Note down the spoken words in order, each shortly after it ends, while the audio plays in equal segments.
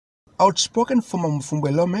Outspoken former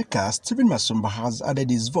Mufumbwe lawmaker Stephen Masumba has added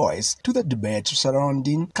his voice to the debate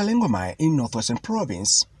surrounding Kalengwa mine in Northwestern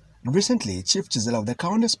Province. Recently, Chief Chizela of the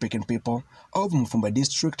Kaonde-speaking people of Mufumbwe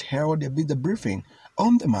district held a video briefing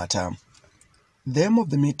on the matter. The aim of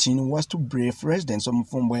the meeting was to brief residents of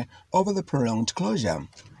Mufumbwe over the prolonged closure.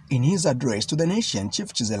 In his address to the nation, Chief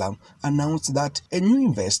Chizela announced that a new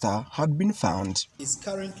investor had been found. Is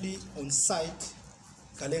currently on site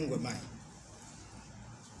Kalengwa mine.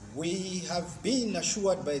 We have been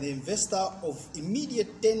assured by the investor of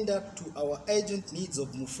immediate tender to our urgent needs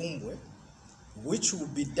of Mufumbwe, which will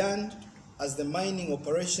be done as the mining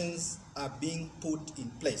operations are being put in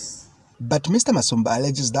place. But Mr. Masumba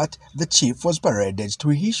alleges that the chief was paraded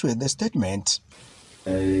to issue the statement.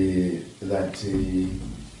 The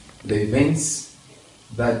events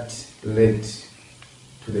that led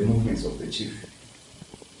to the movements of the chief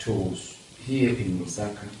to here in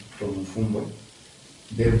Lusaka from Mufumbwe,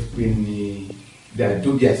 there are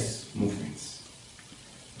dubious movements.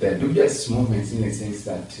 There are dubious movements in the sense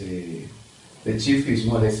that the chief is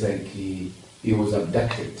more or less like he was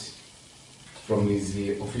abducted from his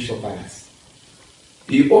official palace.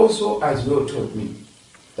 He also as well told me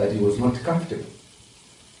that he was not comfortable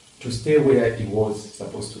to stay where he was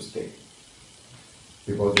supposed to stay.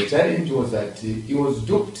 Because the challenge was that he was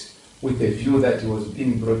duped with the view that he was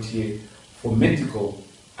being brought here for medical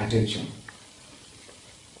attention.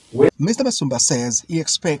 Mr. Masumba says he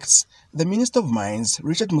expects the Minister of Mines,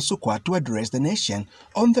 Richard Musukwa, to address the nation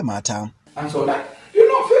on the matter. And so that,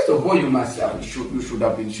 first of all, you should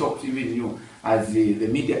have been shocked, even you, as the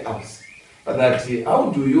media house, that how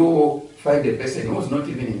do you find a person who was not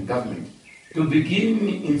even in government to begin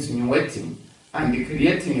insinuating and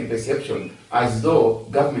creating a perception as though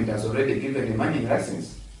government has already given a mining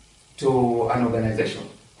license to an organization?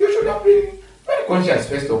 You should have been very conscious,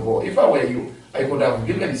 first of all. If I were you, I could have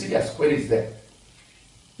given serious queries there.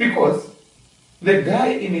 Because the guy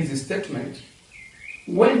in his statement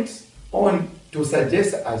went on to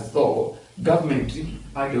suggest as though government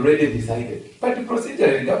had already decided. But the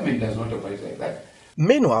procedure, the government does not operate like that.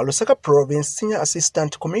 Meanwhile, Lusaka Province Senior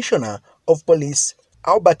Assistant Commissioner of Police,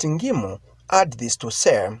 Albert Ngimu, added this to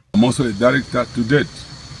say. I'm also a director to date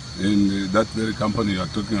in that very company you are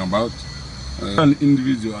talking about. An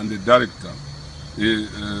individual and the director.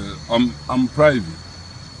 I'm privy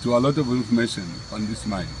to a lot of information on this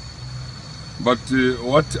mine. But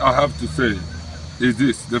what I have to say is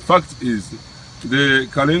this. The fact is, the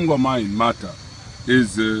Kalengwa mine matter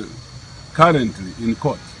is currently in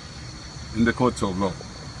court, in the courts of law.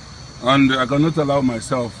 And I cannot allow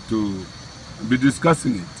myself to be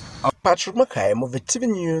discussing it. Patrick Makayem of the TV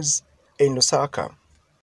News in Lusaka.